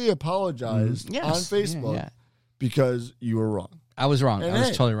publicly apologized on Facebook because you were wrong. I was wrong. I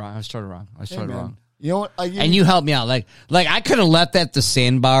was totally wrong. You know what? And you helped me out. Like I could have left that the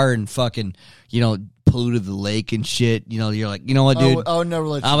Sandbar and fucking, polluted the lake and shit. You're like, you know what, dude? I would never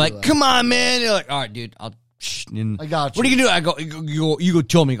let you I'm do like, that. Come on, man. You're like, all right, dude. I got you. What are you gonna do? I go, you go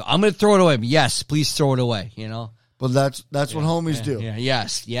tell me. I'm gonna throw it away. Yes, please throw it away. But that's what homies do. Yeah.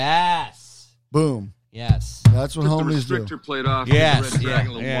 Yes. Boom. Yes. That's what homies do. Plate off. Yes. A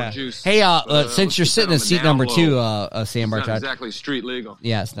little more juice. Hey, since you're sitting in seat number 2, Sandbar, It's Todd. not exactly street legal.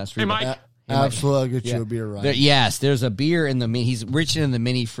 Yes, that's street legal. Absolutely, I'll get you a beer right. There's a beer in the he's reaching in the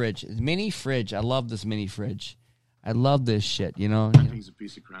mini fridge. Mini fridge. I love this mini fridge. I love this shit, That thing's a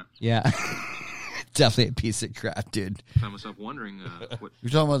piece of crap. Yeah. Definitely a piece of crap, dude. I found myself wondering what... You're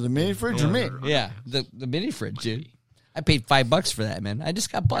talking about the mini fridge or me? Yeah, the mini fridge, dude. I paid $5 for that, man. I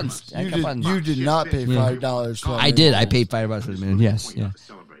just got buns. You did not pay $5 for that. I did. I paid $5 for the mini. Yes, yeah.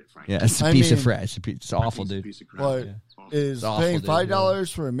 Yeah, it's a piece of trash. It's awful, dude. But is paying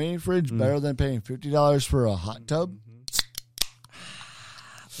 $5 for a mini fridge better than paying $50 for a hot tub?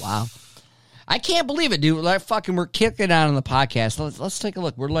 Wow. I can't believe it, dude. We're kicking out on the podcast. Let's take a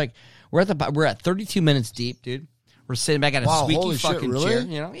look. We're at 32 minutes deep, dude. We're sitting back at a squeaky fucking chair.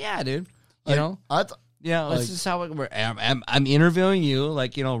 Yeah, dude. This is how I'm interviewing you,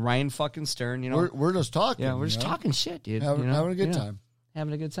 Ryan fucking Stern. We're just talking. Yeah, we're just talking shit, dude. Having a good time.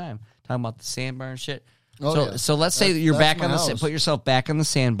 Having a good time. Talking about the Sandbar and shit. Oh, so let's say that you're back on the put yourself back on the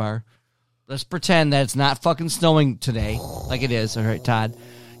Sandbar. Let's pretend that it's not fucking snowing today, like it is. All right, Todd,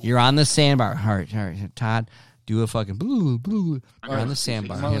 you're on the Sandbar. All right, Todd, do a fucking blue. You're on the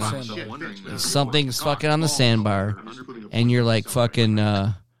Sandbar. Something's fucking on the Sandbar, and you're like fucking,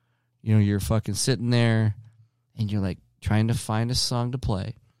 you're fucking sitting there, and you're like trying to find a song to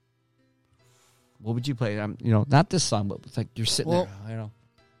play. What would you play? Not this song, but it's like you're sitting there.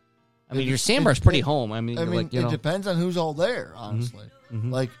 Your Sandbar's pretty home. It depends on who's all there, honestly.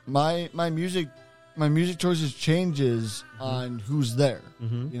 Like my music choices changes on who's there.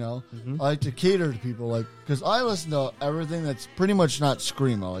 I like to cater to people, because I listen to everything that's pretty much not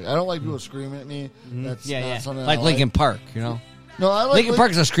screamo. I don't like people screaming at me. That's not something like Linkin Park. No, I like Linkin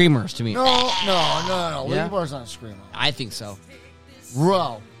Park's a screamers to me. No. Yeah? Linkin Park's not screamo. I think so.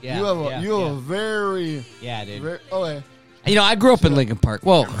 Bro, you have a very dude. Okay. I grew up in Linkin Park.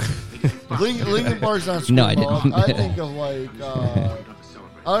 Whoa. Linkin Park's not screamo. No, I didn't. I think of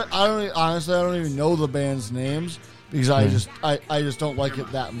I don't even know the band's names because I just don't like it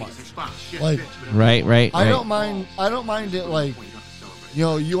that much. Right. I don't mind it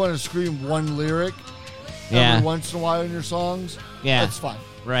you want to scream one lyric every once in a while in your songs. Yeah, that's fine.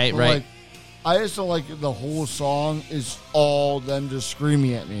 Right. I just don't like the whole song is all them just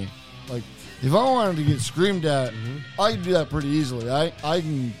screaming at me. If I wanted to get screamed at, I can do that pretty easily. I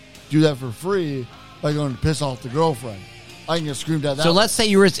can do that for free by going to piss off the girlfriend. I can get screamed at that. So let's say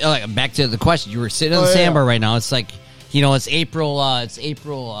you were back to the question. You were sitting on the Sandbar right now. It's it's April.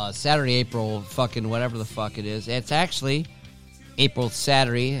 Saturday, April. Fucking whatever the fuck it is. It's actually April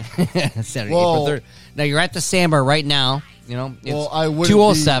Saturday. April 3rd. Now you're at the Sandbar right now. You know, it's Well, I wouldn't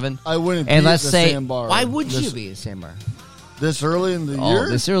 2:07. I wouldn't and be let's at the say, Sandbar. why would you be at Sandbar? This early in the Oh, year?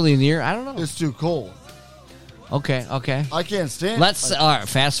 this early in the year? I don't know. It's too cold. Okay. I can't stand Let's all right,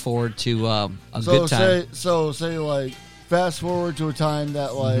 fast forward to a good time. Say like fast forward to a time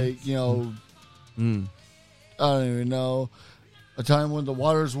that like you know, I don't even know, a time when the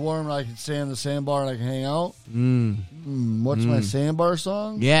water's warm and I can stay on the Sandbar and I can hang out. What's my Sandbar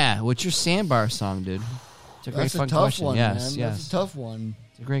song? Yeah, what's your Sandbar song, dude? It's a great That's a fun tough question. one, Yes, man. yes. That's a tough one.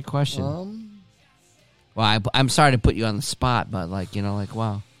 It's a great question. Well, I'm sorry to put you on the spot, but like you know, like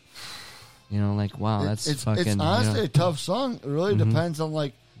wow. You know, like wow, that's fucking. It's honestly you know. a tough song. It really depends on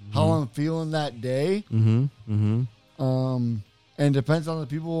like how I'm feeling that day. And depends on the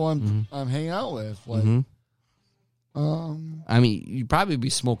people I'm hanging out with. Like, I mean, you'd probably be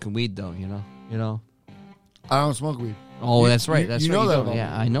smoking weed though. You know. I don't smoke weed. Oh, that's right. That's you right. know that don't. about Yeah,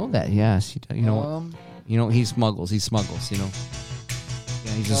 me. I know that. Yes, you know. You know, he smuggles. He smuggles. You know.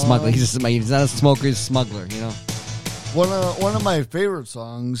 Yeah, he's a smuggler. He's not a smoker. He's a smuggler. You know. One of my favorite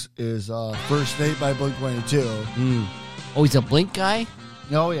songs is "First Date" by Blink-182. Oh, he's a Blink guy.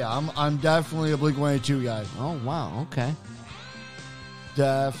 Oh yeah, I'm definitely a Blink-182 guy. Oh wow. Okay.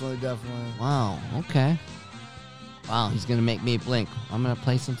 Definitely. Wow. Okay. Wow. He's gonna make me Blink. I'm gonna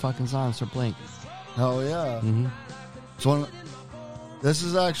play some fucking songs for Blink. Hell yeah. This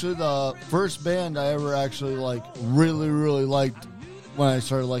is actually the first band I ever actually like really liked when I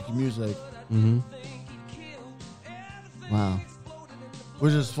started liking music. Wow.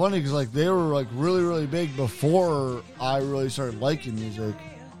 Which is funny because like they were like really big before I really started liking music.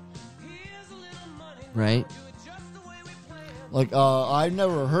 Right. Like I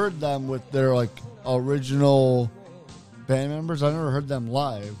never heard them with their like original band members. I never heard them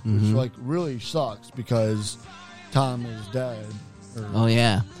live, which like really sucks because Tom is dead. Oh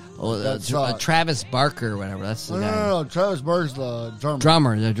yeah. Oh, That's Travis Barker or whatever. That's the guy. No. Travis Barker's the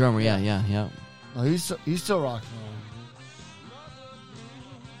drummer. The drummer. Yeah. No, he's still rocking on.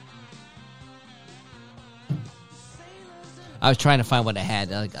 I was trying to find what I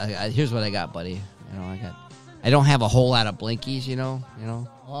had. Like, here's what I got, buddy. You know, I don't have a whole lot of Blinkies. You know.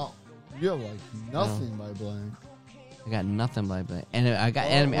 Wow, you have like nothing by Blink. I got nothing by Blink, and I got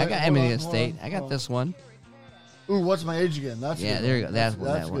Enemy. I got Enemy of the State. I got this one. Ooh, What's My Age Again? That's a good there one. you go. That's a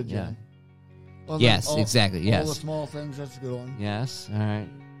one. good Yeah. jam. Well, Yes, all, exactly. Yes. All the small things. That's a good one. Yes. All right.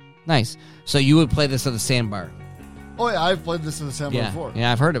 Nice. So you would play this at the Sandbar. Oh yeah, I've played this in the Sandbar before.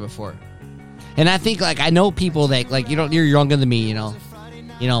 Yeah, I've heard it before. And I think like I know people that like you're younger than me, you know,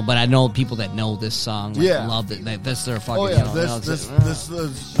 but I know people that know this song. Like, love it. Like, this their fucking. Oh yeah, this is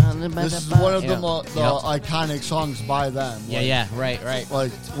one of the iconic songs by them. Like, right.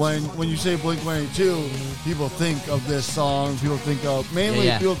 Like when you say Blink-182, people think of this song. People think of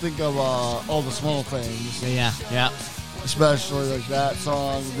people think of all the small things. Yeah. Especially like that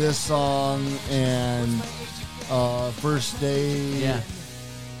song, this song, and First Date. Yeah.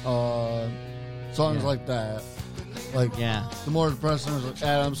 Songs like that. Like the more depressing is like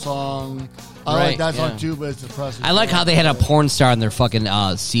Adam's song. I like that song too, but it's depressing. I like how they had a porn star on their fucking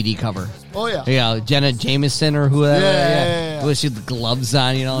CD cover. Oh yeah. Yeah, Jenna Jameson or whoever. Yeah. With the gloves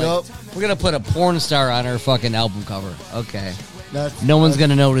on, you know. Like, we're gonna put a porn star on her fucking album cover. Okay. No one's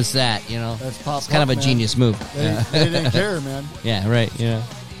gonna notice that, you know. That's pop. It's kind of a genius move. They didn't care, man. Yeah, right. Yeah.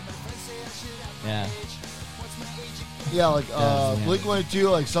 Yeah. Yeah, like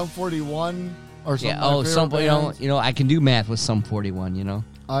Blink-182, like Sum 41 or something. Yeah. Some you know, I can do math with Sum 41. You know.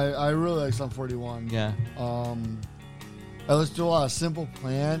 I really like Sum 41. Yeah. I listened to a lot of Simple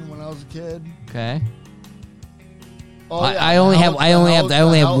Plan when I was a kid. Okay. Oh, yeah. I only have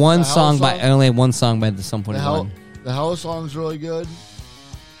one song by the Sum 41. The House song's really good.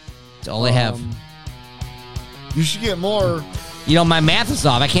 That's all I have. You should get more. You know, my math is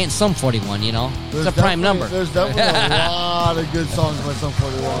off. I can't Sum 41, you know. It's a prime number. There's definitely a lot of good songs by Sum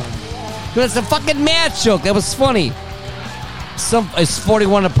 41. It's a fucking math joke. That was funny. Is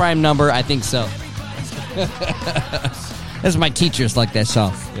 41 a prime number? I think so. That's my teachers like that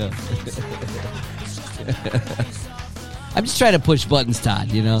song. Yeah. I'm just trying to push buttons,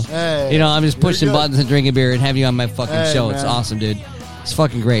 Todd, you know? Hey, you know, I'm just pushing buttons and drinking beer and having you on my fucking show. Man. It's awesome, dude. It's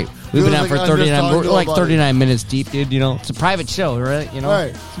fucking great. We've been out for 39 minutes deep, dude, you know? It's a private show, right? You know? Right.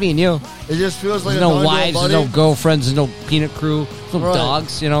 It's me and you. It just feels like there's no wives, there's no girlfriends, there's no peanut crew, there's no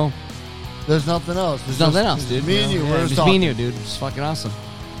dogs, you know? There's nothing else. There's nothing else, dude. Me and you. We're just me and you, dude. It's fucking awesome.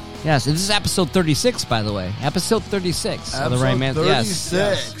 Yes, this is episode 36, by the way. Episode 36 of the Rain Man. 36.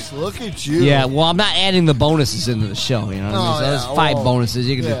 Yes. Look at you. Yeah, well, I'm not adding the bonuses into the show, you know what I mean? So there's 5 bonuses.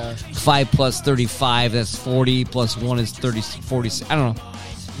 You can do 5 plus 35, that's 40, plus 1 is 30, 40. I don't know.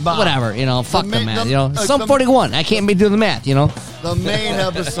 whatever, fuck the math, Some 41. I can't be doing the math, The main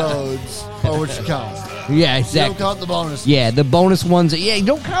episodes are what you count. Yeah, exactly. You don't count the bonuses. Yeah, the bonus ones. Yeah, you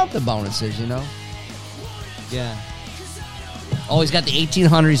don't count the bonuses, Yeah. Oh, he's got the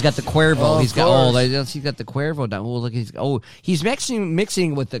 1800. He's got the Cuervo. He's got the Cuervo down. Oh, look, he's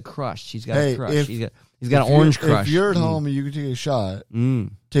mixing with the Crush. He's got a Crush. He's got an orange Crush. If you're at home and you can take a shot,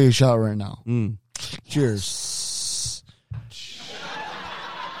 take a shot right now. Cheers.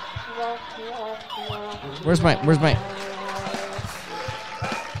 Where's my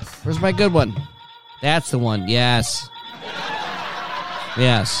good one? That's the one. Yes.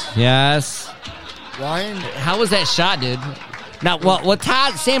 Ryan, how was that shot, dude? Now, what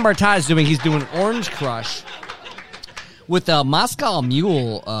Sandbar Todd is doing, he's doing Orange Crush with a Moscow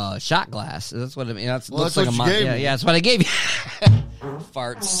Mule shot glass. That's what I mean. Looks like a that's what I gave you.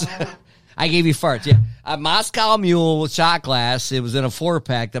 Farts. I gave you farts. Yeah, a Moscow Mule shot glass. It was in a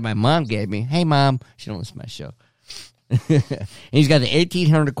 4-pack that my mom gave me. Hey, Mom, she don't listen to my show. And he's got the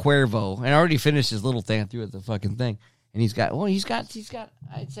 1800 Cuervo. And I already finished his little thing. I threw it the fucking thing. And he's got.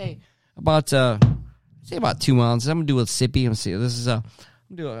 I'd say about 2 ounces. I'm gonna do a sippy. Let's see. This is all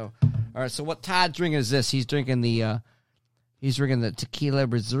right. So what Todd's drinking is this? He's drinking the Tequila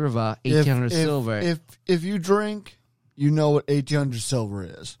Reserva 1800 Silver. If you drink, you know what 1800 Silver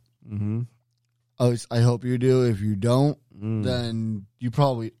is. Mm-hmm. I hope you do. If you don't, then you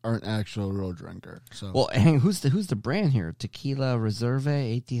probably aren't actually a real drinker. So, well, who's the brand here? Tequila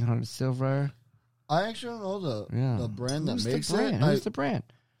Reserva 1800 Silver. I actually don't know the brand that makes it. Who's the brand?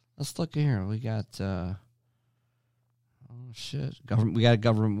 Let's look here. We got oh shit, government. We got a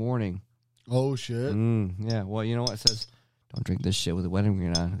government warning. Oh shit. Yeah. Well, you know what it says? Don't drink this shit with a wedding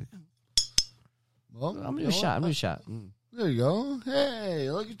ring on. Well, I'm gonna do a shot. There you go. Hey,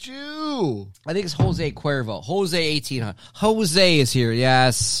 look at you. I think it's Jose Cuervo. Jose 1800. Jose is here.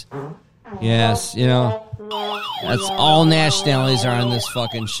 Yes. That's all nationalities are on this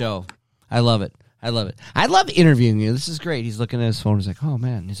fucking show. I love it. I love interviewing you. This is great. He's looking at his phone. He's like, oh,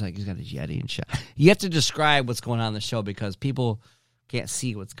 man. He's like, he's got his Yeti and shit. You have to describe what's going on in the show because people can't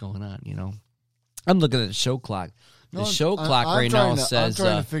see what's going on, I'm looking at the show clock. The show clock right now says I'm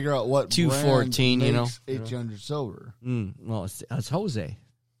trying to figure out what 2:14, 1800 Silver. Well, it's Jose.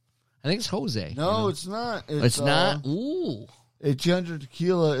 I think it's Jose. No, it's not. It's not? Ooh. 1800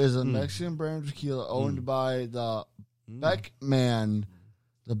 Tequila is a Mexican brand of tequila owned by the Beckman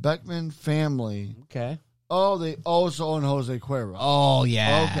family. Okay. Oh, they also own Jose Cuervo. Oh,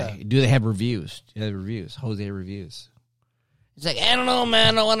 yeah. Okay. Do they have reviews? Jose reviews. It's like, I don't know,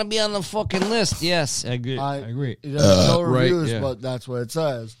 man. I want to be on the fucking list. Yes, I agree. I agree. It has no reviews, but that's what it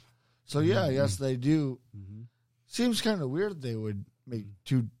says. So, yeah, yes, they do. Seems kind of weird they would make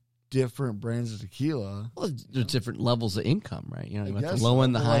two different brands of tequila. Well, there's different levels of income, right? You got the low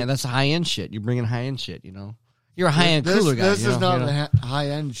end, the high end. That's high-end shit. You're bringing high-end shit, You're a high-end cooler guy. This is not the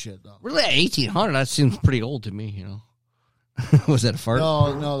high-end shit, though. Really, 1800, that seems pretty old to me, Was that a fart?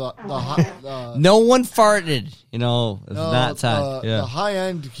 No, no one farted, it's not Todd. The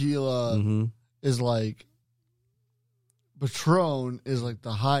high-end tequila is like, Patron is like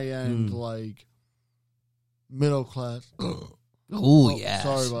the high-end, like, middle class. Oh, yeah.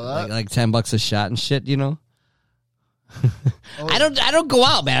 Sorry about that. Like $10 a shot and shit, I don't go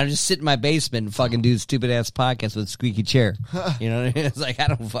out, man. I just sit in my basement and fucking do stupid ass podcasts with a squeaky chair. It's like I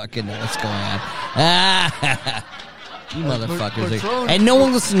don't fucking know what's going on. You motherfuckers. And no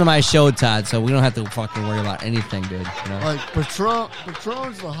one listens to my show, Todd, so we don't have to fucking worry about anything, dude. Like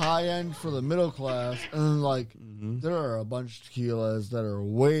Patron's the high end for the middle class, and then like there are a bunch of tequilas that are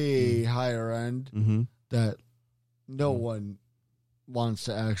way higher end that no one wants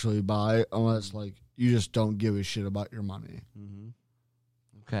to actually buy unless like you just don't give a shit about your money.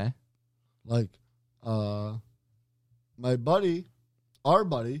 Okay. Like, my buddy, our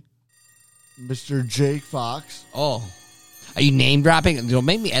buddy, Mr. Jake Fox. Oh. Are you name dropping? Don't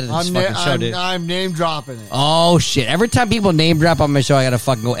make me edit this fucking show, dude. I'm name dropping it. Oh, shit. Every time people name drop on my show, I gotta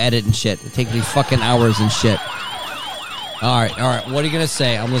fucking go edit and shit. It takes me fucking hours and shit. All right. What are you gonna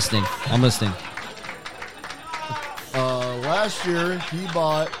say? I'm listening. Last year, he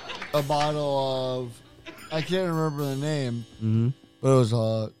bought a bottle of, I can't remember the name, but it was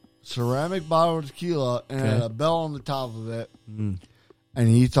a ceramic bottle of tequila and it had a bell on the top of it. And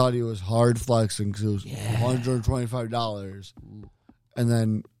he thought he was hard flexing because it was $125. And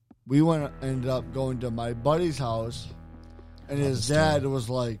then we ended up going to my buddy's house, and his dad was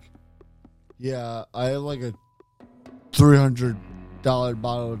like, yeah, I have like a $300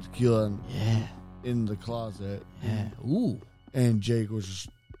 bottle of tequila in the closet. Yeah. Ooh. And Jake was just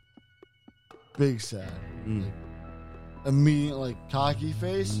big sad. Like, immediate like cocky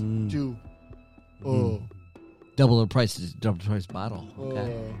face to double the price bottle.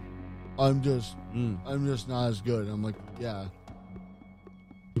 Okay. I'm just not as good. I'm like, yeah.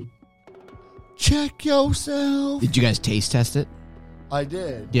 Check yourself. Did you guys taste test it? I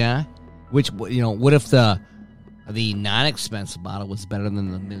did. Yeah. What if the non-expensive bottle was better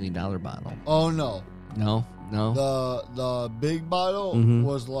than the $1 million bottle? Oh no. No. The big bottle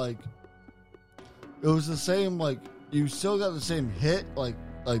was like, it was the same. Like you still got the same hit, like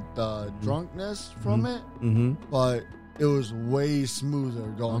the drunkenness from it, but it was way smoother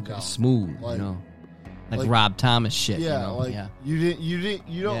going down. Smooth, like Rob Thomas shit. Yeah,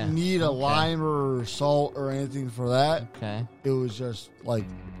 you don't need a lime or salt or anything for that. Okay, it was just like,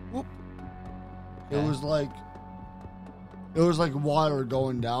 whoop. Okay. It was like water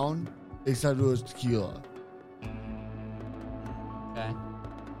going down, except it was tequila.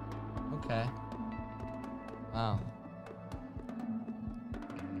 Okay. Wow.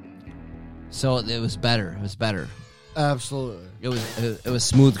 So it was better. Absolutely. It was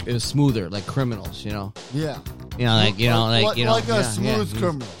smooth. It was smoother, like criminals. Yeah. Like a smooth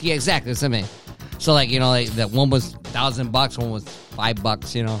criminal. Yeah, exactly. That's what I mean. So like that one was $1,000, one was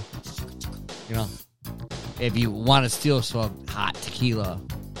 $5. If you want to steal some hot tequila.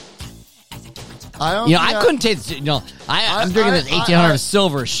 I couldn't taste. I'm drinking this 1800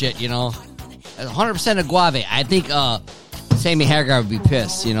 silver shit. 100% agave. I think Sammy Hagar would be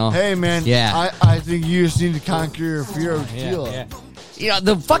pissed. Hey man. Yeah. I think you just need to conquer your fear of tequila. Yeah.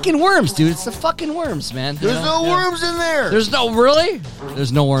 The fucking worms, dude. It's the fucking worms, man. There's no worms in there. There's no really.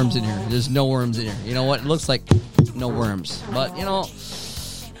 There's no worms in here. There's no worms in here. You know what? It looks like no worms, but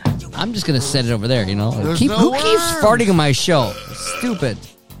I'm just gonna set it over there. Who keeps farting in my show? It's stupid.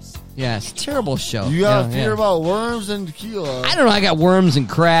 Yeah, it's a terrible show. You got fear about worms and tequila. I don't know. I got worms and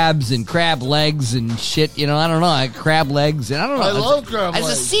crabs and crab legs and shit. I don't know. I got crab legs and I don't know. I love crab legs.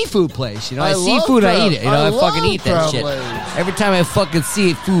 It's a seafood place. I see food, I eat it. I fucking eat that shit. Legs. Every time I fucking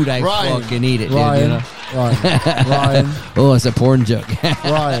see food, I fucking eat it. Ryan. Oh, it's a porn joke.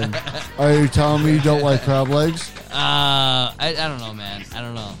 Ryan, are you telling me you don't like crab legs? I don't know, man. I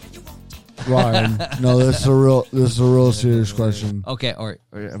don't know. Ryan, no, this is a real serious question. Okay, all right,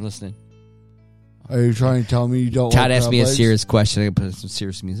 I'm listening. Are you trying to tell me you don't like crab legs? Todd asked me a serious question. I can put some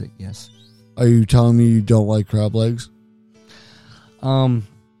serious music. Yes. Are you telling me you don't like crab legs? Todd,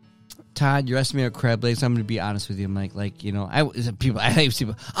 you're asking me about crab legs. I'm going to be honest with you, Mike. I hate people.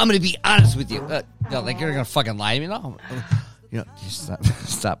 I'm going to be honest with you. You're going to fucking lie to me. No, just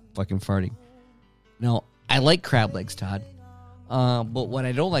stop fucking farting. No, I like crab legs, Todd. But what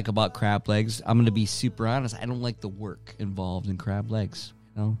I don't like about crab legs, I'm going to be super honest, I don't like the work involved in crab legs.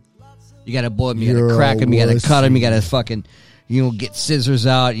 You got to boil them, you got to crack them, you got to cut them, you got to fucking, get scissors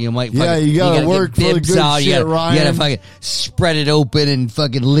out. You got to work get bibs for the good out. Shit, Ryan. You got to fucking spread it open and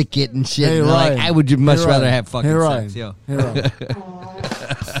fucking lick it and shit. Hey, and Ryan. I would much rather have fucking sex. Hey, Ryan.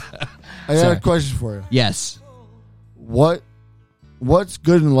 I got a question for you. Yes. What's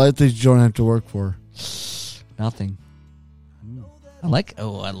good in life that you don't have to work for? Nothing. I like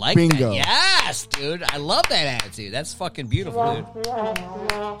Bingo. that. Yes, dude. I love that attitude. That's fucking beautiful, dude.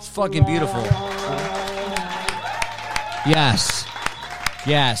 It's fucking beautiful. Yes.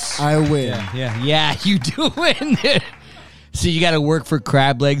 I win. Yeah, you do win, dude. So you got to work for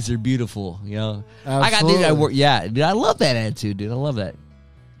crab legs. They're beautiful, Absolutely. I work. Yeah, dude. I love that attitude, dude. I love that.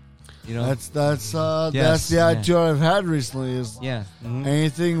 That's the attitude I've had recently. Is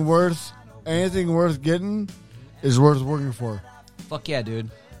anything worth getting is worth working for. Fuck yeah, dude.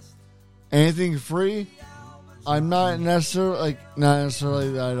 Anything free, I'm not necessarily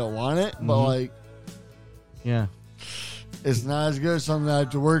that I don't want it, but it's not as good as something I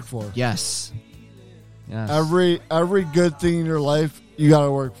have to work for. Yes. Every good thing in your life you got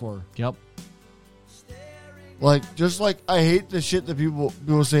to work for. Yep. Just like I hate the shit that people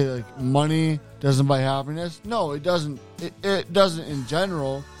say like money doesn't buy happiness. No, it doesn't. It doesn't in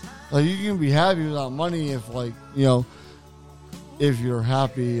general. Like you can be happy without money if you're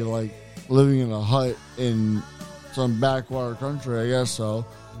happy, living in a hut in some backwater country, I guess so.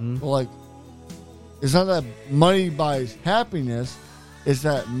 But, it's not that money buys happiness. It's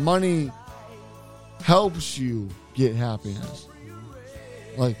that money helps you get happiness.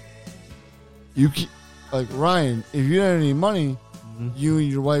 Ryan, if you didn't have any money, you and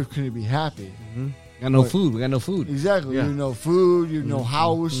your wife couldn't be happy. Got no food. We got no food. Exactly. Yeah. You no food. You no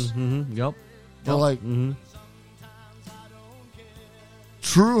house. Yep. But,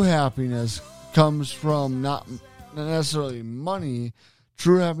 true happiness comes from not necessarily money.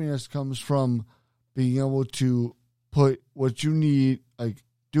 True happiness comes from being able to put what you need,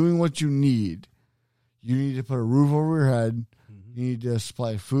 doing what you need. You need to put a roof over your head. You need to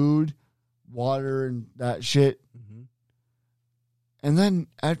supply food, water, and that shit. And then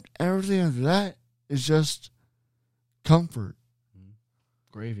everything after that is just comfort.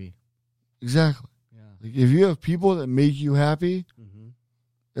 Gravy. Exactly. Yeah. Like if you have people that make you happy,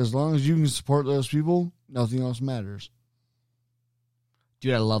 as long as you can support those people, nothing else matters.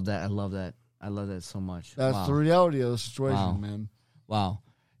 Dude, I love that. I love that so much. That's the reality of the situation, man. Wow.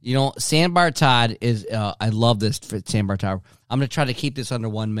 You know, Sandbar Todd is, I love this for Sandbar Todd. I'm going to try to keep this under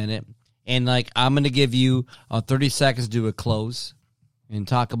 1 minute. And, I'm going to give you 30 seconds to do a close and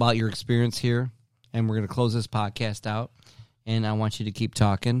talk about your experience here. And we're going to close this podcast out. And I want you to keep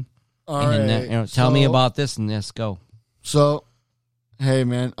talking. All right. Tell me about this and let's go. So, hey,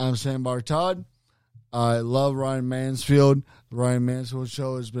 man, I'm Sandbar Todd. I love Ryan Mansfield. The Ryan Mansfield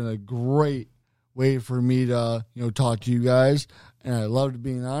Show has been a great way for me to, talk to you guys. And I loved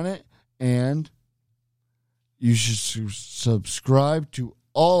being on it. And you should subscribe to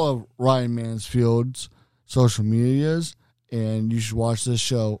all of Ryan Mansfield's social medias. And you should watch this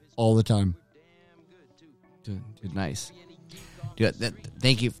show all the time. Dude, nice. Dude,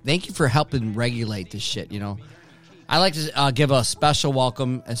 thank you for helping regulate this shit, I like to give a special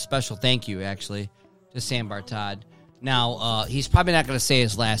welcome, a special thank you, actually, to Sandbar Todd. Now, he's probably not going to say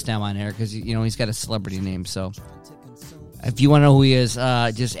his last name on here because, he's got a celebrity name. So if you want to know who he is,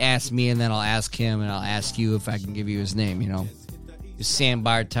 just ask me, and then I'll ask him, and I'll ask you if I can give you his name, It's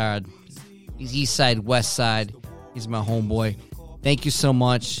Sandbar Todd. He's East Side, West Side. He's my homeboy. Thank you so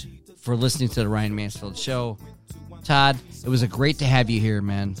much for listening to the Ryan Mansfield Show. Todd, it was great to have you here,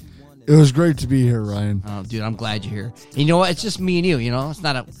 man. It was great to be here, Ryan. Oh, dude, I'm glad you're here. And you know what? It's just me and you, It's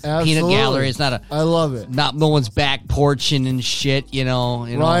not a peanut gallery. It's not I love it. Not no one's back porching and shit,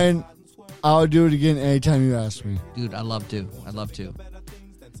 Ryan, I'll do it again anytime you ask me. Dude, I'd love to.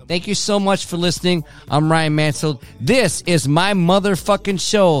 Thank you so much for listening. I'm Ryan Mansfield. This is my motherfucking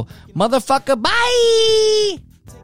show. Motherfucker, bye!